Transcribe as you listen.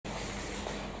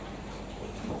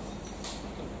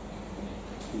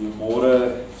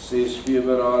Goeiemôre 6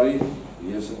 Februarie,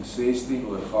 lesing 16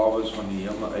 oor Gawes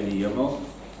uit die Hemel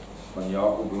van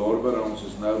Jacob Lorber. Ons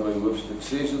is nou by hoofstuk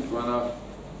 26,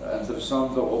 'n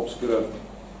interessante opskrif,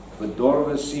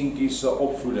 bedorwe seentjies se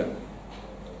opvoeding.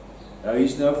 Nou hier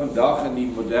is nou vandag in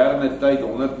die moderne tyd,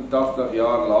 180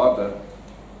 jaar later,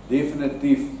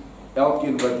 definitief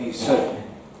elkeen wat hier sit,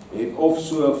 het of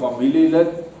so 'n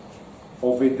familielid,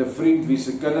 of het 'n vriend wie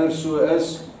se kinders so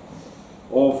is,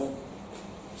 of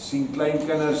sien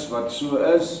kleinkinders wat so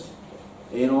is,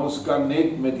 en ons kan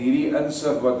net met hierdie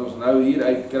insig wat ons nou hier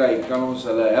uitkry, kan ons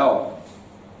hulle help.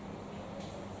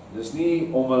 Dis nie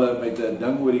om hulle met 'n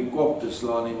ding oor die kop te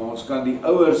slaan nie, maar ons kan die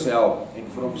ouers help en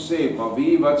vir hom sê, maar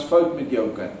wat's fout met jou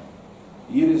kind?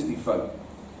 Hier is die fout.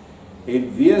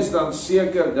 En wees dan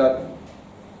seker dat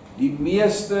die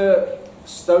meeste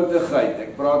stoutigheid,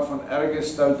 ek praat van erge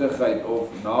stoutigheid of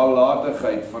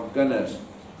nalatigheid van kinders,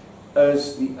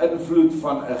 is die invloed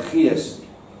van 'n gees.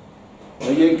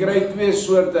 Nou jy kry twee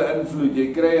soorte invloed.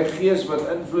 Jy kry 'n gees wat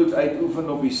invloed uitoefen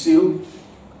op die siel,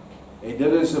 en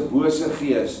dit is 'n bose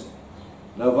gees.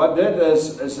 Nou wat dit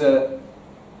is 'n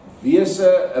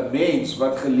wese, 'n mens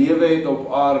wat gelewe het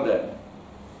op aarde,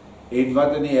 en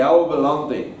wat in die hel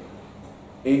beland het,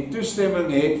 en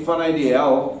toestemming het vanuit die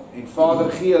hel, en Vader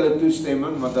gee hulle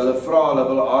toestemming, want hulle vra, hulle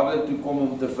wil aarde toe kom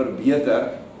om te verbeter,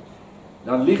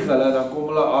 dan lieg hulle, dan kom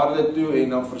hulle aarde toe, en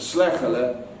dan versleg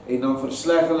hulle, en dan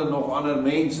versleg hulle nog ander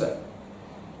mense.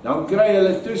 Dan kry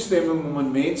hulle toestemming om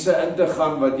in mense in te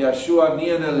gaan wat Yeshua nie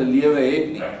in hulle lewe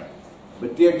het nie.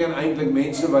 Beteken eintlik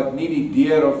mense wat nie die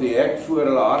deur of die hek voor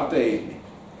hulle harte het nie.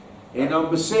 En dan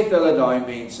beset hulle daai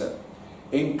mense.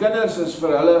 En kinders is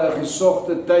vir hulle 'n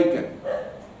gesogte teiken.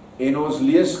 En ons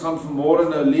gaan vanmôre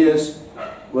nou lees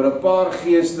oor 'n paar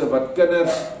geeste wat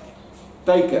kinders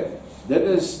teiken. Dit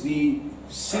is die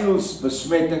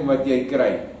sielsbesmetting wat jy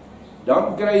kry.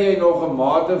 Dan kry jy nog 'n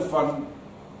mate van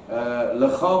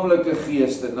liggaamlike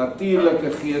geeste,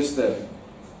 natuurlike geeste,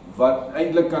 wat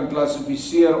eintlik kan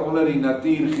klassifiseer onder die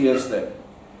natuurgeeste.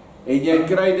 En jy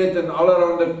kry dit in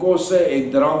allerhande kosse en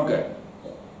dranke,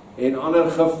 en ander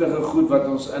giftige goed wat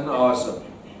ons inasem.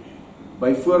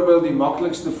 Byvoorbeeld, die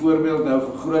maklikste voorbeeld nou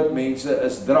vir groot mense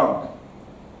is drank.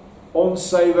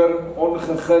 Onsuiwer,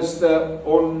 ongegiste,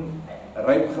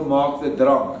 onrypgemaakte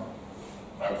drank,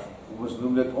 of ons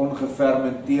noem dit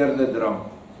ongefermenteerde drank,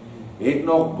 het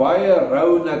nog baie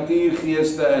rou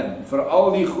natuurgeeste in, vir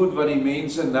al die goed wat die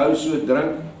mense nou so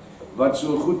drink, wat so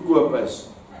goedkoop is.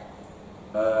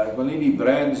 Ek wil nie die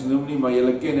brands noem nie, maar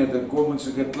julle ken dit, en kom in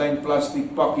sulke klein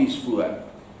plastiek pakkies voor.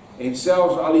 En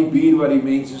selfs al die bier wat die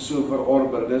mense so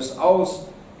verorber, dis als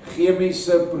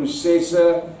chemiese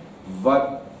prosesse wat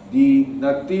die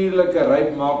natuurlike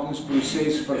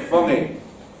rypmakingsproses vervang het.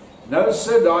 Nou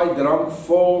sit daai drank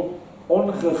vol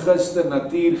ongegiste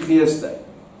natuurgeeste.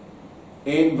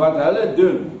 En wat hulle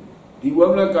doen, die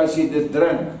oomblik as jy dit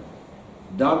drink,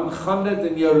 dan gaan dit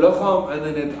in jou liggaam in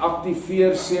en dit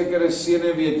aktiveer sekere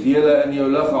senuweedele in jou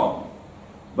liggaam.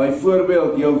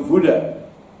 Byvoorbeeld jou woede.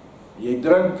 Jy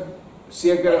drink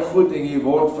sekere goed en jy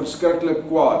word verskriklik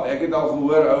kwaad. Ek het al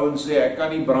gehoor ouens sê, ek kan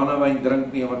nie brandewyn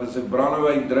drink nie, want as ek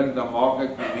brandewyn drink, dan maak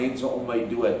ek die mense om my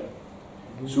dood.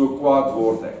 So kwaad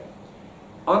word ek.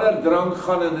 Ander drank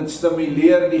gaan en dit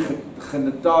stimuleer die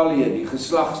genitalie, die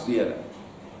geslagsdele.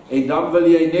 En dan wil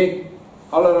jy net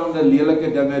allerhande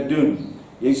lelike dinge doen.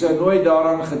 Jy sou nooit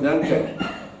daaraan gedink het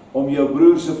om jou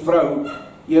broer se vrou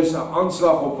eers 'n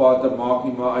aanslag op haar te maak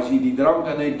nie, maar as jy die drank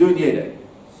in het, doen jy dit.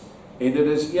 En dit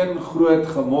is een groot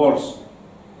gemors.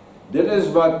 Dit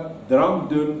is wat drank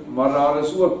doen, maar daar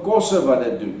is ook kosse wat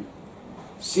dit doen.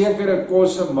 Sekere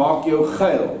kosse maak jou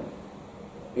geil,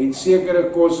 en sekere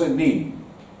kosse nie.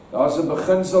 Daar is 'n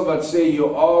beginsel wat sê,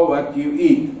 you are what you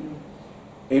eat.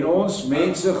 En ons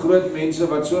mense, groot mense,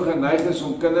 wat so geneig is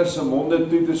om kinders se monde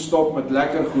toe te stop met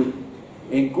lekker goed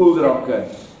en koeldranke,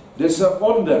 dis 'n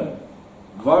onding,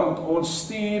 want ons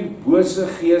stuur bose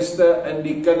geeste in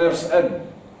die kinders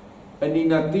in die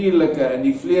natuurlike, in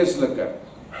die vleeslike.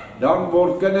 Dan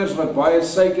word kinders wat baie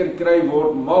suiker kry,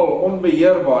 word mal,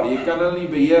 onbeheerbaar, jy kan hulle nie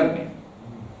beheer nie.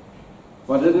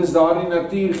 Want dit is daardie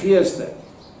natuurgeeste.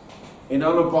 En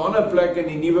dan op 'n ander plek in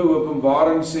die nuwe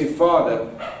Openbaring sê Vader,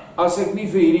 as ek nie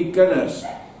vir hierdie kinders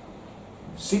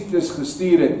siektes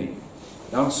gestuur het nie,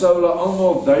 dan sou hulle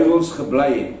almal duiwels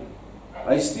gebly het.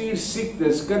 Hy stuur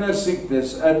siektes,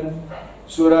 kindersiektes in,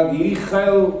 sodat hierdie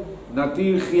geil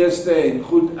natuurgeeste en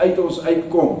goed uit ons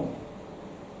uitkom.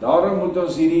 Daarom moet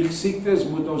ons hierdie siektes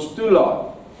toelaat.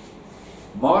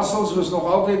 Masels was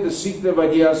nog altyd 'n siekte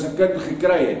wat jy as 'n kind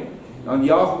gekry het. Dan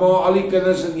jaag maar al die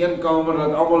kinders in een kamer,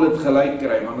 dat almal dit gelyk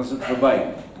kry, want as dit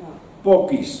verby.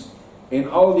 Pokkies, en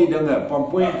al die dinge,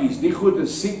 pampoentjies, die goed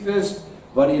is siektes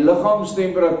wat die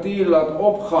liggaamstemperatuur laat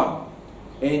opgaan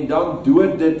en dan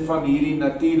dood dit van hierdie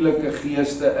natuurlike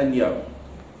geeste in jou.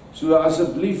 So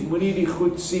asseblief moenie die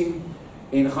goed sien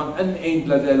en gaan inent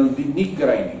dat hulle die nie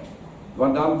kry nie,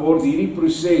 want dan word hierdie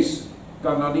proses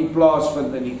kan dan nie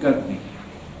plaasvind in die kind nie.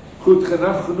 Goed,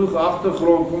 genoeg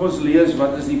agtergrond, kom ons lees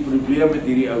wat is die probleem met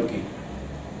hierdie ouetjie.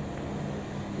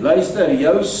 Luister,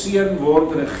 jou seun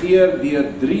word regeer deur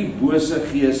 3 bose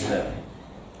geeste.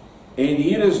 En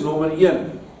hier is nommer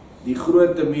 1, die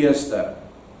groot meester,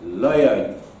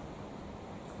 luiheid.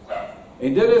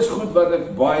 En dit is goed wat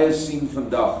ek baie sien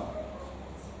vandag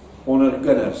onder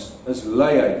kinders, is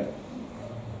luiheid.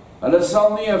 Hulle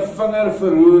sal nie 'n vinger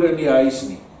verroer in die huis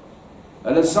nie.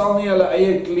 Hulle sal nie hulle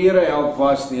eie klere help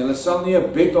was nie, hulle sal nie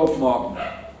 'n bed opmaak nie.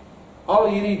 Al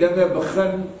hierdie dinge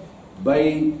begin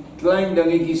by klein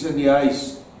dingetjies in die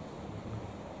huis.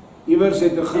 Iewers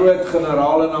het 'n groot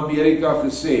generaal in Amerika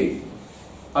gesê,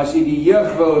 as jy die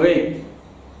jeug wil red,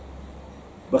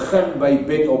 begin by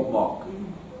bed opmaak.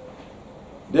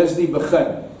 Dis die begin,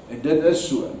 en dit is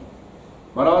so.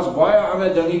 Maar daar is baie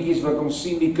ander dingetjies wat ons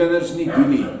sien die kinders nie doen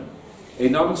nie.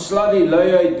 En dan sla die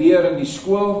luiheid deur in die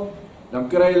skool, dan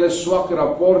kry hulle swak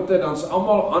rapporte, dan is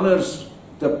almal anders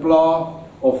te pla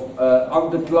of aan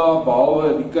te kla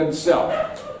behalwe die kind self.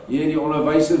 Die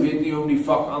onderwyser weet nie om die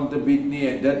vak aan te bied nie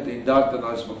en dit en dat en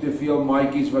as te veel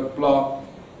maatjies wat pla.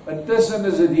 Intussen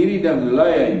is dit hierdie ding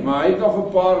luiheid, maar hy het nog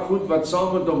 'n paar goed wat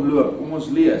saam met hom loop. Kom ons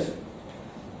lees.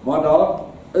 Maar daar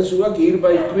is ook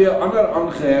hierby 2 ander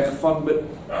aangeheg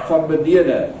van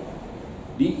benede.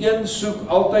 Die een soek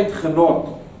altyd genot,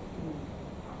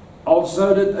 al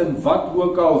sou dit in wat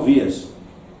ook al wees.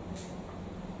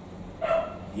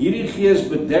 Hierdie gees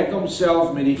bedek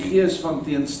homself met die gees van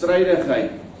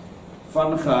teenstrydigheid,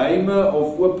 van geheime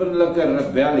of openlike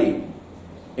rebellie,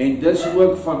 en dis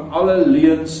ook van alle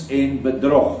leuns en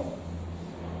bedrog.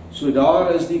 So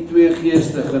daar is die 2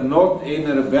 geeste, genot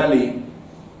en rebellie,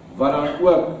 wat dan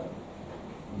ook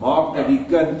maak dat die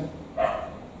kind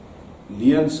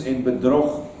leuns en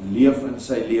bedrog leef in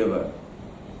sy lewe.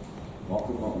 Maak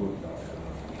hom maar ook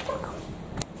daar.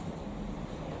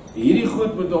 Hierdie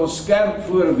goed moet ons skerp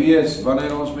voorwees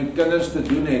wanneer ons met kinders te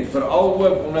doen het, veral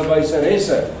ook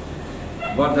onderwyseresse,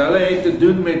 want hulle het te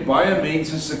doen met baie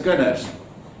mense se kinders,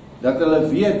 dat hulle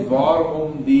weet waar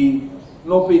om die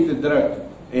knoppie te druk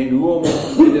en hoe om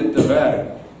met dit te werk.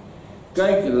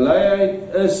 Kyk,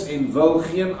 luiheid is en wil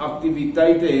geen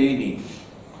aktiwiteite hê nie,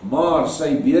 maar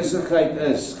sy besigheid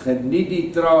is, geniet die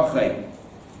traagheid.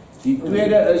 Die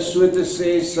tweede is so te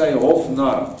sê sy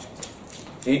hofnar,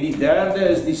 en die derde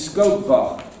is die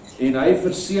skoutwag, en hy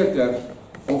verseker,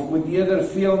 of moet eerder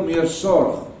veel meer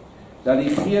sorg, dat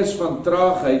die gees van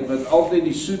traagheid, wat altyd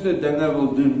die soete dinge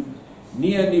wil doen,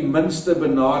 nie in die minste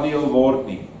benadeel word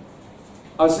nie.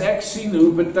 As ek sien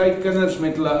hoe baie kinders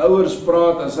met hulle ouers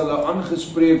praat, as hulle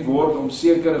aangespreek word om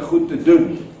sekere goed te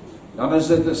doen, dan is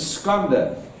dit 'n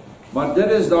skande. Maar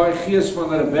dit is daai gees van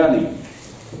rebellie.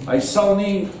 Hy sal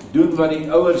nie doen wat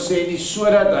die ouers sê nie,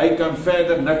 sodat hy kan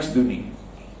verder niks doen nie.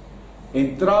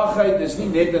 En traagheid is nie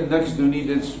net in niks doen nie,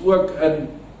 dit is ook in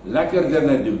lekker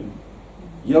dinge doen.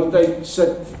 Heeltyd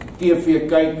sit TV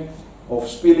kyk, of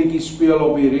speletjies speel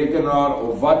op die rekenaar,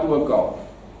 of wat ook al.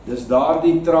 Dis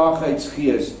daardie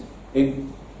traagheidsgees,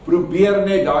 en probeer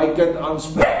net daai kind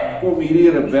aanspreek, kom hierdie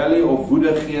rebellie of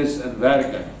woedegees in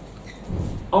werking.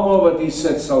 Almal wat hier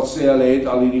sit sal sê, hulle het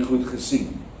al hierdie goed gesien.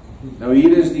 Nou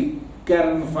hier is die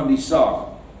kern van die saak.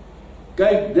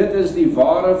 Kyk, dit is die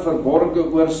ware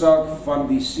verborgde oorsaak van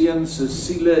die seun se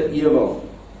siele ewel.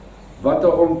 Wat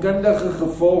 'n onkundige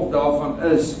gevolg daarvan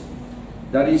is,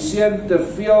 dat die seun te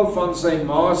veel van sy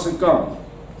ma se kant,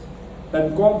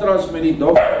 in kontras met die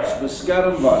dogters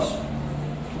beskerm was,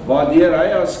 waardeur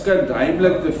hy as kind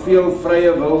heimlik te veel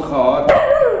vrye wil gehad het.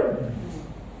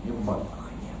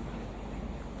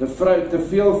 Te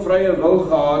veel vrye wil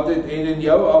gehad het en in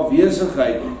jou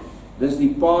afwesigheid, dis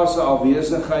die pa se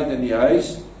afwesigheid in die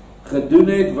huis, gedoen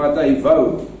het wat hy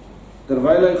wou,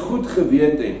 terwyl hy goed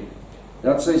geweet het,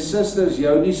 dat sy susters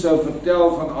jou nie sou vertel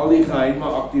van al die geheime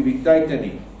aktiwiteite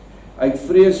nie, uit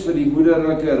vrees vir die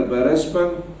moederlike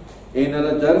berisping, en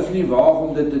hulle durf nie waag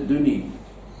om dit te doen nie,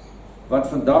 wat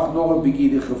vandag nog 'n bietjie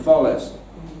die geval is.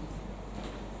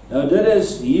 Nou dit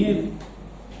is hier,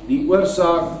 die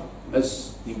oorsaak is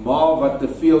die ma wat te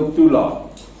veel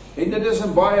toelaat. En dit is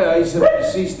in baie huise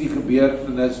presies die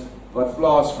gebeurtenis wat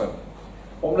plaasvind.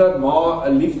 Omdat ma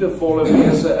 'n liefdevolle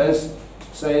wese is,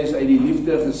 sy is uit die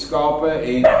liefde geskape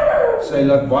en sy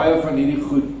laat baie van hierdie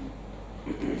goed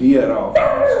deur af.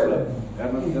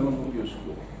 Herman op jou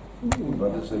skool.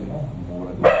 Wat is hy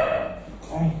môre?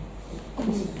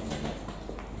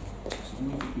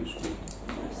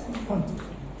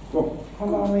 Kom. Gaan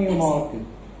maar mee maak.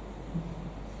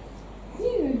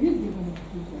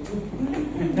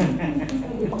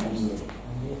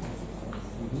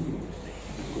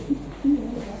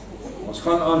 Ons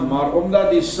gaan aan, maar omdat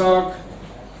die saak,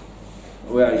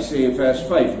 hy sê in vers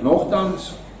 5,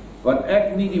 nogtans, wat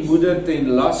ek nie die moeder ten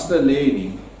laste lê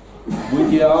nie,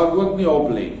 moet jy haar ook nie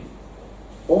oplê.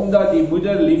 Omdat die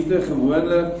moederliefde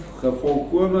gewoonlik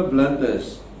gevolkome blind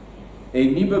is,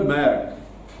 en nie bemerk,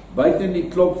 buiten die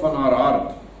klop van haar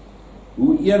hart,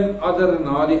 hoe een adder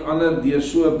na die ander deur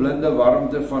so 'n blinde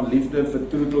warmte van liefde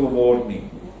vertroetel word nie.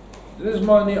 Dit is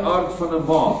maar in die aard van 'n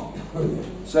ma.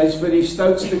 Sy is vir die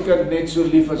stoutste kind net so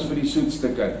lief as vir die soetste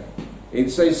kind. En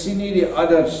sy sien nie die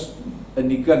adders in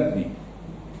die kind nie.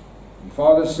 Die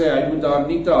vader sê, hy moet haar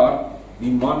nie te hard,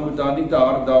 die man moet haar nie te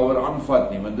hard daaroor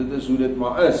aanvat nie, want dit is hoe dit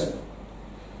maar is.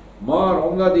 Maar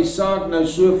omdat die saak nou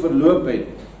so verloop het,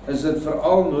 is dit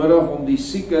veral nodig om die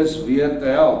siekes weer te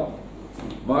help.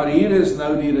 Maar hier is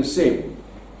nou die resep.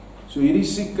 So hierdie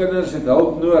siek kinders het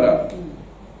hulp nodig.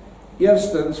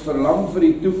 Eerstens, verlang vir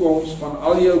die toekoms van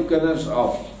al jou kinders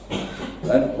af,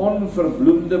 'n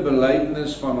onverbloemde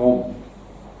belydenis van hom,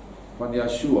 van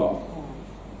Yeshua.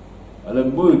 Hulle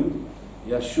moet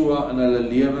Yeshua in hulle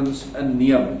lewens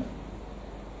inneem.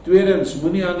 Tweedens,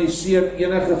 moenie aan die seun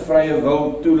enige vrye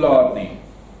wil toelaat nie.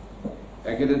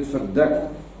 Ek het dit verdik.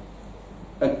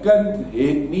 'n kind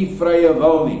het nie vrye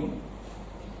wil nie.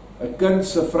 'n kind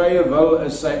se vrye wil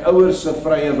is sy ouers se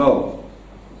vrye wil.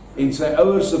 En sy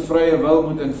ouers se vrye wil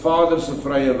moet in vader se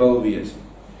vrye wil wees.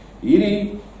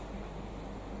 Hierdie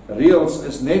reëls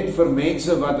is net vir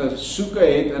mense wat 'n soeke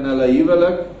het in hulle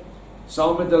huwelik,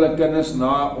 saam met hulle kinders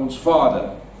na ons Vader.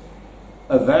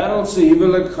 'n wêreldse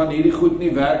huwelik gaan hierdie goed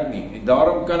nie werk nie, en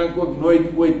daarom kan ek ook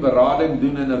nooit ooit berading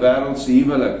doen in 'n wêreldse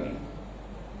huwelik nie.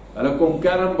 Hulle kom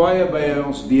kerm baie by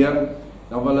ons deur,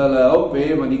 dan wil hulle hulp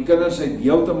hê, want die kinders het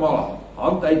heeltemal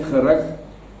hand uitgeruk,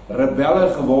 rebelle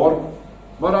geword,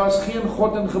 maar daar is geen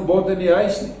God en gebod in die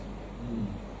huis nie.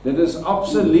 Dit is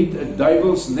absoluut 'n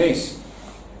duivelsnes.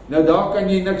 Nou daar kan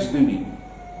jy niks doen nie.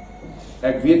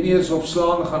 Ek weet nie eens of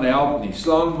slaan gaan help nie.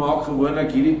 Slaan maak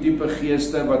gewoonlik hierdie tipe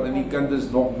geeste wat in die kind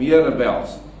is nog meer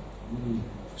rebels.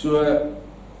 So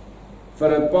vir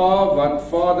 'n pa wat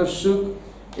vader soek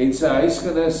en sy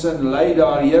huisgesin lei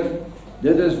daarheen,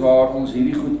 dit is waar ons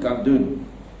hierdie goed kan doen.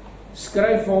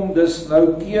 Skryf hom dus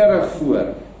noukeurig voor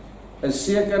 'n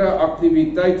sekere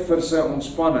aktiwiteit vir sy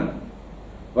ontspanning,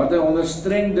 wat hy onder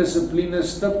streng dissipline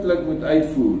stiptelik moet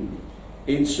uitvoer,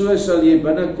 en so sal jy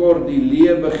binnekort die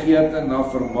leë begeerte na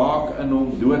vermaak in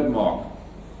hom doodmaak.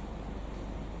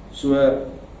 So,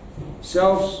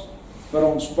 selfs vir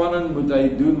ontspanning moet hy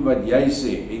doen wat jy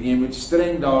sê, en jy moet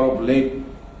streng daarop let,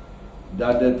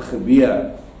 dat dit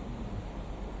gebeur.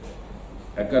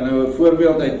 Ek kan nou 'n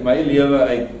voorbeeld uit my lewe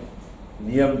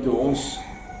uitneem toe ons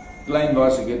klein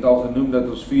was. Ek het al genoem dat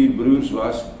ons 4 broers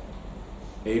was,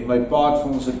 en my pa het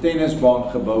vir ons 'n tennisbaan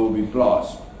gebou op die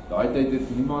plaas. Daai tyd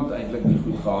het niemand eintlik nie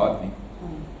goed gehad nie,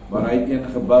 maar hy het een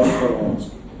gebou vir ons.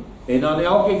 En dan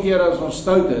elke keer as ons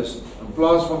stout is, in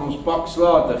plaas van ons pak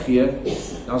slaag te gee,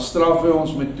 dan straf hy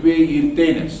ons met 2 uur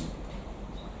tennis.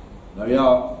 Nou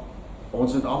ja,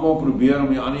 ons het almal probeer om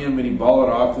die ander een met die bal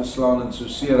raak te slaan en so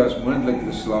seer as moontlik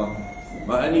te slaan,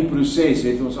 maar in die proses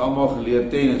het ons almal geleer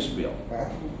tennis speel.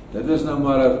 Dit is nou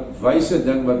maar 'n wyse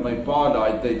ding wat my pa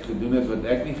daai tyd gedoen het, wat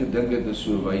ek nie gedink het is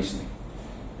so wys nie.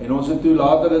 En ons het toe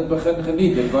later dit begin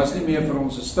geniet. Dit was nie meer vir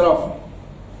ons 'n straf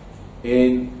nie.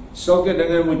 En sulke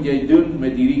dinge moet jy doen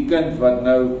met hierdie kind wat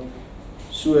nou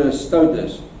so stout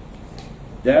is.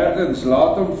 Derdens,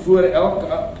 laat hom voor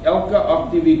elke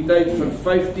aktiwiteit vir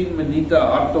 15 minute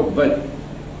hardop bid.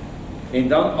 En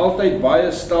dan altyd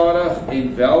baie stadig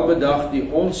en welbedag die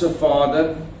Onse Vader,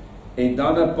 en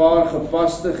dan 'n paar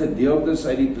gepaste gedeeltes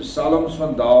uit die psalms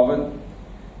van Dawid,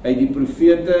 uit die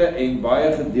profete en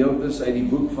baie gedeeltes uit die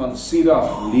boek van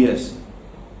Sirach lees.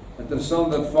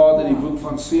 Interessant dat Vader die boek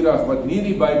van Sirach, wat nie in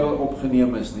die Bybel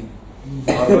opgeneem is nie,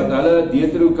 maar wat hulle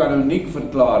deuterokanoniek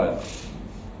verklaar het.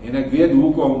 En ek weet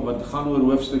hoekom, want het gaan oor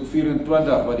hoofstuk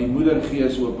 24, wat die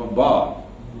moedergees openbaar.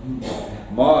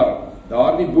 Maar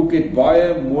daardie boek het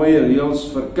baie mooi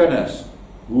reëls vir kinders,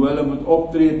 hoe hulle moet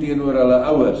optree teenoor hulle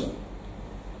ouers.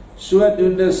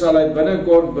 Sodoende sal hy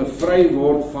binnekort bevry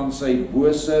word van sy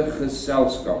bose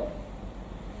geselskap.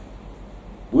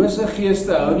 Bose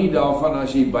geeste hou nie daarvan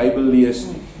as jy Bybel lees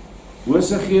nie.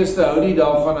 Bose geeste hou nie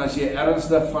daarvan as jy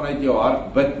ernstig vanuit jou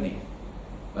hart bid nie.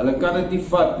 Hulle kan dit nie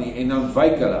vat nie, en dan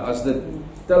wyk hulle. As dit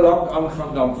te lank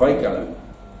aangaan, dan wyk hulle.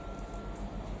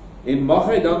 en mag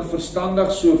hy dan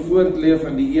verstandig so voortleef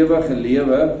in die ewige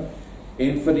lewe,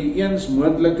 en vir die eens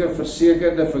moontlike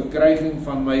versekerde verkryging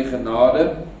van my genade,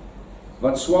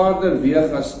 wat swaarder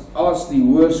weeg as die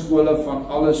hoërskole van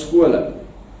alle skole.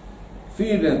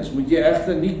 Vierdens, moet jy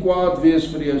egter nie kwaad wees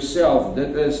vir jouself,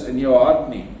 dit is in jou hart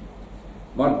nie.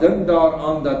 Maar dink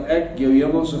daaraan dat ek, jou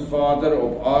hemelse Vader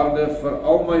op aarde, vir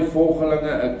al my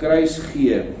volgelinge 'n kruis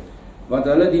gee, wat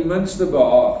hulle die minste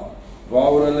behaag,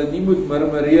 waaroor hulle nie moet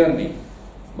murmureer nie,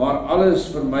 maar alles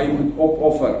vir my moet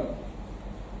opoffer.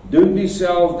 Doen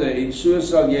dieselfde, en so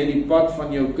sal jy die pad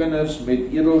van jou kinders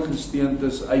met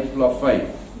edelgesteentes uitplavei.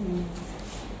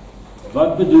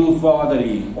 Wat bedoel Vader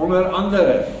hier? Onder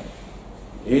andere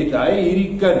het hy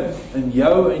hierdie kind in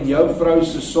jou en jou vrou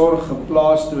se sorg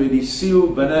geplaas toe hy die siel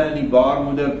binne in die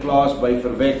baarmoeder plaas by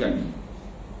verwekking.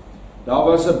 Daar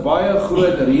was 'n baie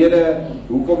groot rede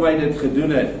hoekom hy dit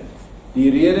gedoen het. Die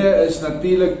rede is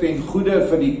natuurlik ten goeie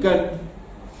vir die kind,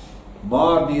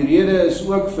 maar die rede is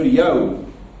ook vir jou,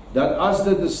 dat as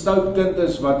dit 'n stout kind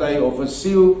is wat hy, of 'n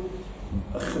siel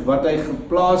wat hy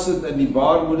geplaas het in die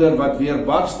baarmoeder wat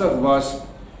weerbarstig was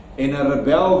en 'n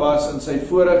rebel was in sy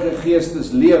vorige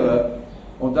geesteslewe,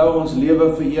 onthou ons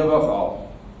lewe vir ewig al.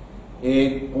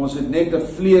 En ons het net 'n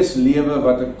vleeslewe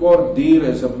wat 'n kort duur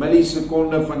is, 'n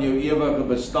millisekonde van jou ewige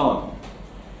bestaan.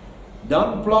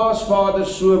 Dan plaas Vader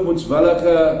so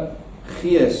moedswillige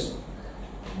gees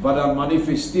wat dan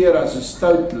manifesteer as 'n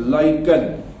stout lui kind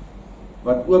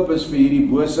wat oop is vir hierdie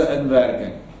bose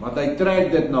inwerking, want hy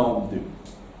trek dit na hom toe.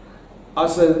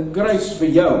 As 'n kruis vir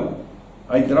jou,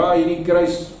 hy dra hierdie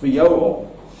kruis vir jou op.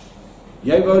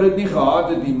 Jy wou dit nie gehad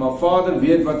het nie, maar Vader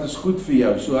weet wat is goed vir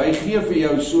jou, so hy gee vir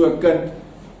jou so 'n kind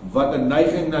wat 'n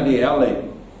neiging na die hel het.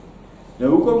 Nou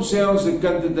hoekom sê ons 'n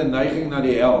kind het 'n neiging na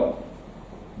die hel?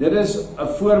 Dit is 'n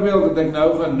voorbeeld wat ek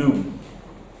nou gaan noem.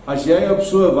 As jy op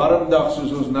so 'n warm dag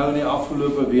soos ons nou in die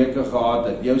afgelope weke gehad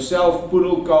het, jouself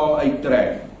poedelkaal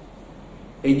uittrek,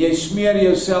 en jy smeer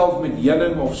jouself met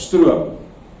heuning of stroop,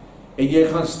 en jy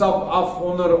gaan stap af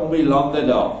onder om die lande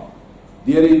daar,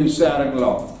 deur die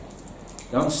Lucerinland,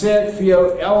 dan sê ek vir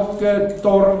jou, elke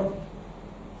tor,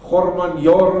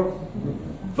 gormanjor,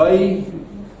 by,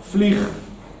 vlieg,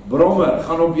 brommer,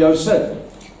 gaan op jou sit.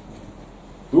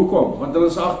 Hoekom? Want hulle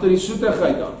is agter die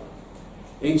soetigheid aan.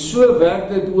 En so werk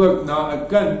dit ook na 'n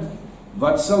kind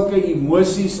wat sulke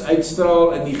emosies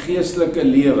uitstraal in die geestelike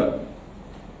lewe.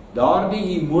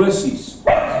 Daardie emosies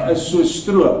is so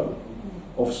stroop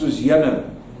of soos heuning,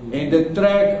 en dit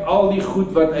trek al die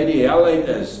goed wat uit die hel uit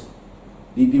is.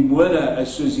 Die demone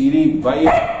is soos hierdie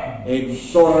bye en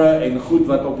torre en goed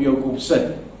wat op jou kom sit.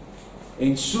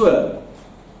 En so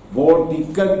word die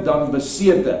kind dan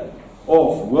besete,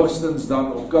 of hoogstens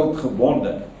dan okkult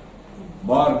gebonde.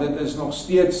 Maar dit is nog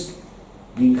steeds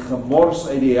die gemors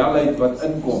uit die hel uit wat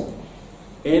inkom.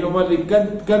 En omdat die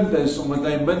kind is, omdat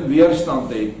hy min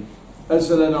weerstand het, is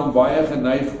hulle dan baie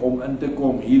geneig om in te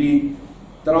kom. Hierdie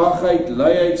traagheid,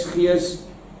 luiheidsgees,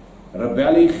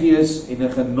 rebelliegees en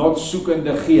 'n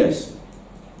genotsoekende gees,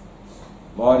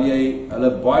 waar jy hulle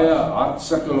baie hard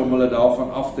sukkel om hulle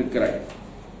daarvan af te kry.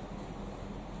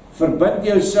 Verbind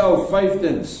jouself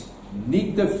vyftens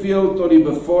nie te veel tot die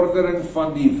bevordering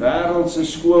van die wêreldse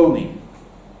skool nie.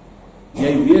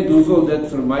 Jy weet hoeveel dit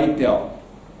vir my tel.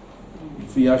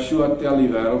 Vir Yeshua tel die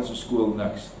wêreldse skool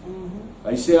niks.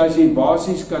 Hy sê as jy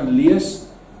basies kan lees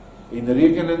en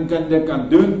rekeningkunde kan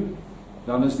doen,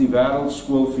 dan is die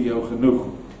wêreldskool vir jou genoeg.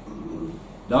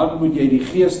 Dan moet jy die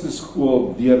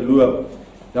geestesskool deurloop.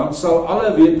 Dan sal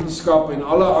alle wetenskap en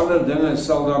alle ander dinge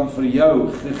sal dan vir jou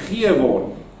gegee word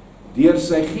deur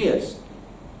sy gees.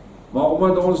 Maar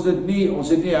omdat ons dit nie, ons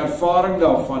het nie ervaring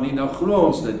daarvan nie, nou glo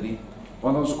ons dit nie,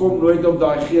 want ons kom nooit op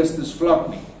daai geestesvlak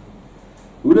nie.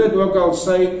 Hoe dit ook al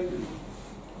sê,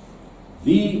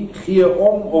 wie gee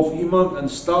om of iemand in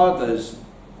staat is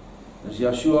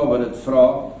Yeshua wat dit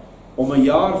vra, om 'n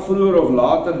jaar vroeër of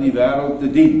later die wêreld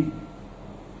te dien.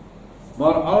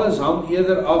 Maar alles hang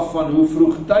eerder af van hoe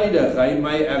vroegtydig hy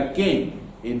my erken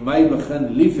en my begin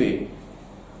lief hê.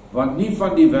 Want nie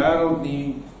van die wêreld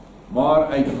nie, maar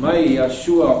uit my,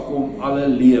 Yeshua, kom alle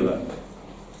lewe.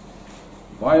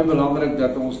 Baie belangrik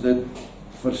dat ons dit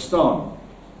verstaan.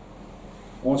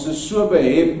 Ons is so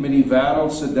behep met die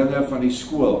wêreldse dinge van die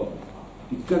skool.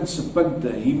 Die kind se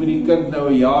punte, hier moet die kind nou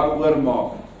 'n jaar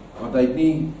oormaak, want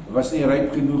hy was nie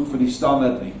ryp genoeg vir die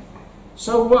standaard nie.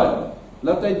 So what?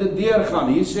 Laat hy dit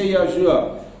deurgaan. Hier sê Yeshua,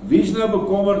 wie is nou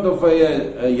bekommerd of hy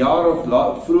 'n jaar of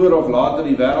vroeër of later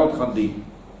die wêreld gaan dien?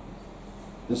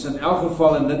 Dis in elk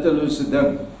geval 'n nuttelose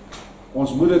ding.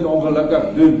 Ons moet dit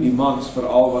ongelukkig doen, die mans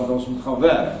veral, want ons moet gaan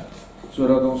werk,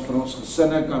 sodat ons vir ons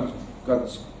gesinne kan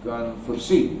kan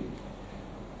voorsien.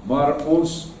 Maar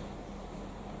ons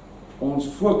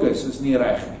fokus is nie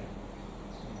reg nie.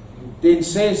 Ten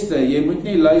sesde, jy moet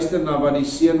nie luister na wat die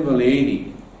seun wil hê nie,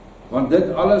 want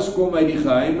dit alles kom uit die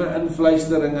geheime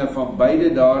invluisteringe van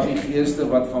beide daardie geeste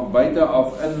wat van buite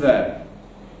af inwerk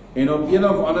en op een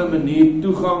of ander manier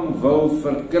toegang wil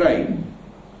verkry.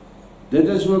 Dit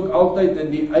is ook altyd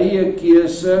in die eie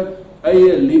keuse,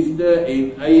 eie liefde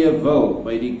en eie wil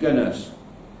by die kinders,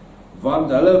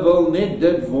 want hulle wil net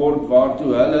dit word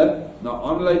waartoe hulle, na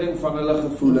aanleiding van hulle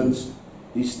gevoelens,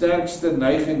 die sterkste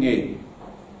neiging het.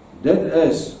 Dit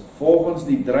is volgens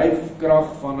die dryfkrag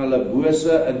van hulle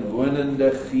bose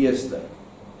inwonende geeste.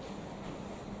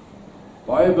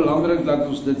 Baie belangrik dat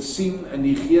ons dit sien in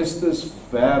die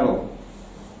geesteswêreld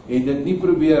en dit nie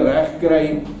probeer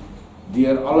regkry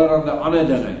deur allerhande ander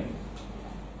dinge nie.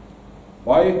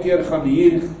 Baie keer gaan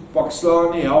hier pak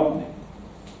slaan nie help nie.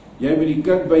 Jy moet die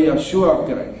kind by Yeshua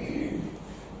kry.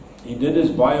 En dit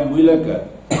is baie moeilike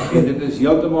en dit is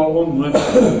heeltemal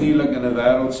onmoontlik natuurlik in 'n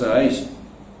wêreldse huis.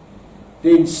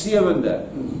 Ten sewende,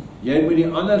 jy moet die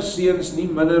ander seuns nie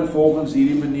minder volgens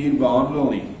hierdie manier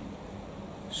behandel nie.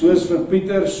 Soos vir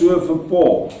Pieter, so vir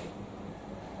Paul.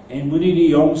 En moenie die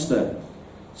jongste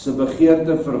se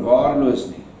begeerte verwaarloos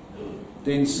nie,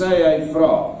 tensy hy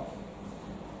vra.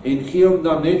 En gee hom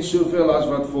dan net soveel as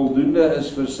wat voldoende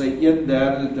is vir sy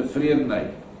 1/3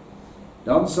 tevredenheid.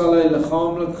 Dan sal hy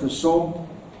liggaamlik gesond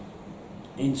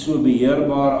en so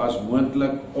beheerbaar as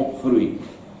moontlik opgroei.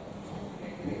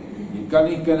 Jy kan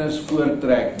nie kinders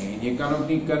voortrek nie, en jy kan ook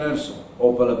nie kinders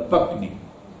op hulle pik nie,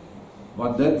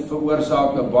 want dit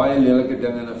veroorsaak 'n baie lelike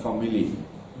ding in 'n familie,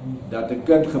 dat 'n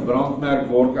kind gebrandmerk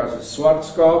word as 'n swart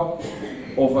skaap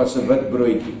of as 'n wit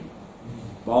broodjie.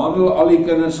 Behandel al die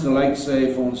kinders gelyk, sê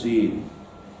hy vir ons hier.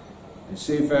 En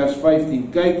sê vers 15,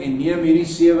 kyk en neem hierdie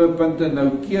 7 punte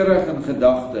noukeurig in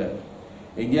gedagte,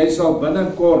 en jy sal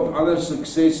binnekort ander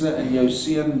suksesse in jou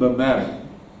seun bemerk.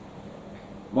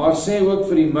 Maar sê ook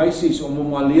vir die meisies om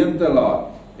hom alleen te laat,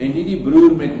 en nie die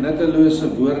broer met nuttelose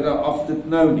woorde af te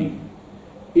knou nie.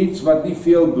 Iets wat nie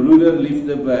veel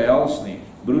broederliefde behels nie,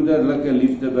 broederlike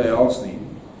liefde behels nie.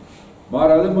 Maar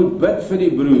hulle moet bid vir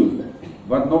die broer,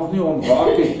 wat nog nie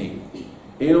ontwaak het nie,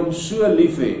 en hom so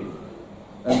lief hê,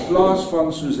 in plaas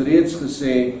van, soos reeds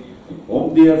gesê,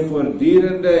 om deur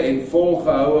voortdurende en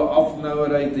volgehoue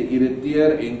afnouerheid te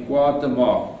irriteer en kwaad te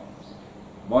maak.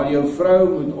 Maar jou vrou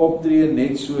moet optree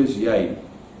net soos jy.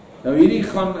 Nou hierdie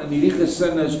gaan in hierdie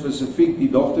gesin nou spesifiek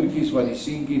die dogtertjies wat die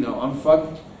seentjie nou aanvat,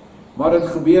 maar dit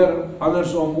gebeur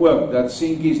andersom ook, dat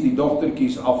seentjies die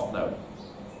dogtertjies afnou,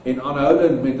 en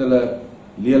aanhoudend met hulle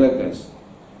lelik is.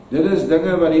 Dit is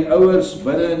dinge wat die ouers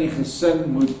binne in die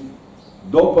gesin moet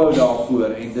dophou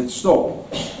daarvoor en dit stop.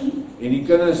 En die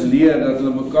kinders leer dat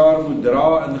hulle mekaar moet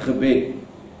dra in gebed,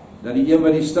 dat die een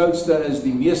wat die stoutste is,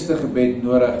 die meeste gebed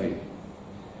nodig het.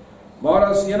 Maar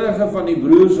as enige van die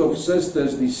broers of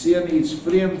susters die seun iets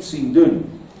vreemd sien doen,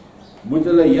 moet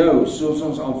hulle jou, soos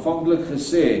ons aanvanklik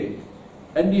gesê het,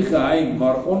 in die geheim,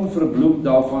 maar onverbloemd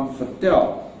daarvan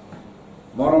vertel.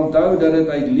 Maar onthou dat dit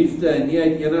uit liefde en nie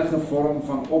uit enige vorm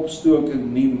van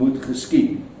opstoking nie moet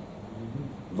geskied.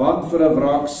 Want vir 'n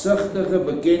wraaksugtige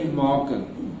bekendmaking,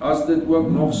 as dit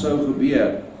ook nog sou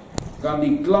gebeur, kan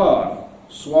die klaar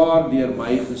swaar deur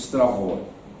my gestraf word.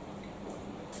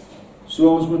 So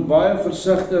ons moet baie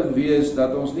versigtig wees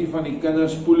dat ons nie van die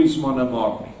kinders polismanne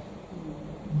maak nie.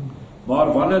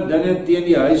 Maar wanneer dinge teen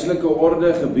die huislike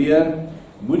orde gebeur,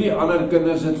 moet die ander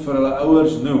kinders dit vir hulle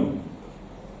ouers noem,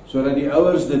 sodat die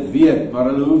ouers dit weet, maar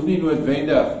hulle hoef nie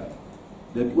noodwendig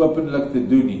dit openlik te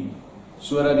doen nie,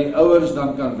 sodat die ouers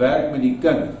dan kan werk met die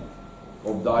kind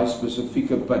op daai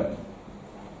spesifieke punt.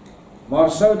 Maar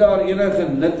sou daar enige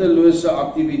nuttelose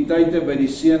aktiwiteite by die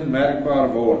seun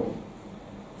merkbaar word,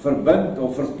 verbind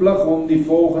of verplig hom die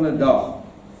volgende dag,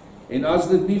 en as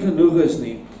dit nie genoeg is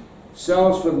nie,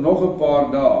 selfs vir nog 'n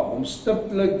paar dae, om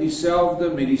stiptelik dieselfde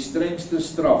met die strengste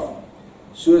straf,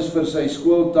 soos vir sy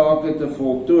skooltake te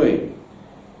voltooi,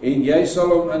 en jy sal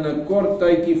hom in 'n kort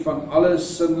tydjie van alle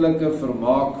sinnelike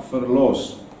vermaak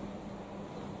verlos.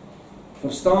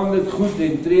 Verstaan dit goed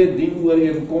en tree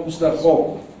dienooreenkomstig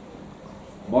op.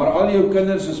 Maar al jou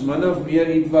kinders is min of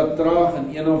meer iets wat traag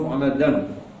in een of ander ding.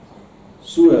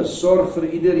 So, sorg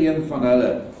vir iedereen van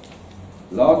hulle.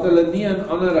 Laat hulle nie in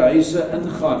ander huise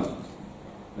ingaan.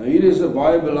 Nou hier is 'n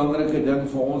baie belangrike ding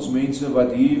vir ons mense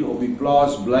wat hier op die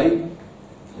plaas bly,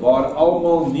 waar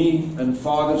almal nie in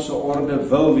Vader se orde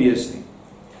wil wees nie.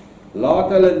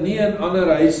 Laat hulle nie in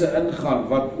ander huise ingaan,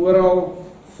 wat oral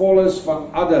vol is van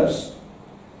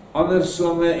ander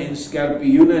slange en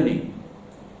skerpioene nie.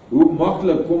 hoe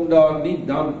maklik kom daar nie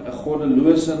dan 'n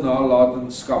goddelose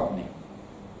nalatenskap nie.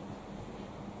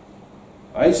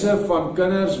 Huise van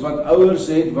kinders wat ouers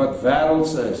het wat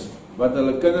wêrelds is, wat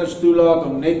hulle kinders toelaat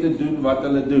om net te doen wat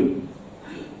hulle doen.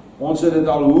 Ons het dit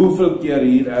al hoeveel keer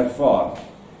hier ervaar.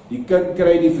 Die kind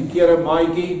kry die verkeerde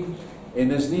maatjie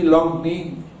en is nie lank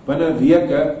nie, binne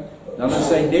weke, dan is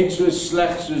hy net so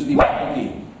sleg soos die maatjie.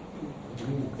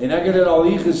 En ek het dit al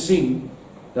hier gesien,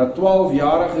 dat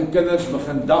 12-jarige kinders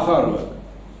begin dagga rook.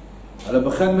 Hulle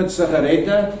begin met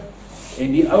sigarette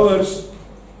en die ouers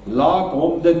laat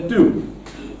hom dit toe.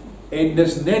 En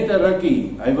dis net 'n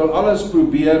rukkie, hy wil alles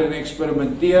probeer en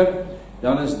eksperimenteer,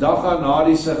 dan is dagga na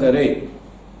die sigaret.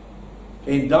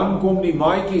 En dan kom die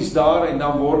maatjies daar en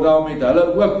dan word daar met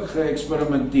hulle ook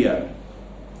geëksperimenteer.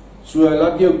 So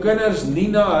laat jou kinders nie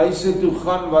na huise toe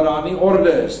gaan waar daar nie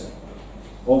orde is,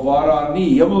 of waar daar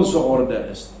nie hemelse orde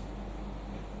is.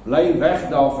 Bly weg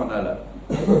daarvan hulle.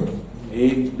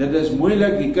 En dit is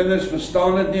moeilik, die kinders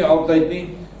verstaan dit nie altyd nie,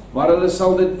 maar hulle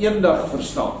sal dit eendag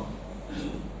verstaan.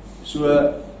 So,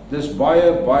 dis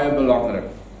baie, baie belangrik.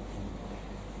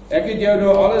 Ek het jou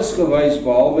nou alles gewys,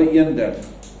 behalwe een ding.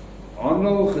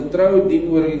 Handel getrou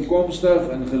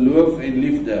dienooreenkomstig in geloof en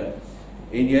liefde,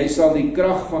 en jy sal die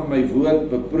krag van my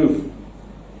woord beproef.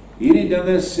 Hierdie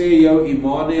dinge sê jou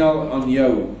Immanuel aan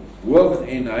jou, hoog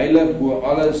en heilig bo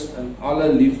alles in alle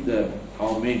liefde.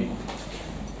 Amen.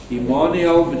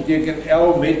 Immanuel beteken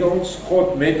El met ons,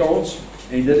 God met ons,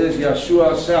 en dit is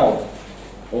Yeshua self,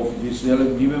 of dis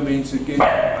julle nuwe mense ken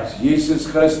as Jesus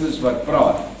Christus wat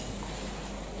praat.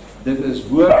 Dit is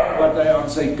woord wat hy aan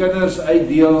sy kinders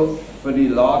uitdeel vir die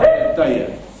late tye.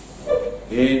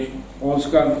 En ons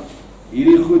kan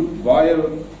hierdie goed baie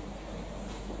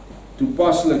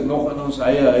toepaslik nog in ons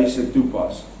eie huise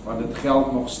toepas, want dit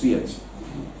geld nog steeds.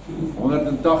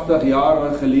 180 jaar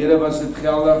gelede was dit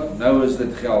geldig, nou is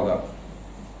dit geldig.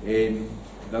 En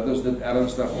dat ons dit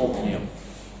ernstig opneem.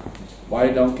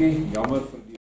 Baie dankie, jammer vir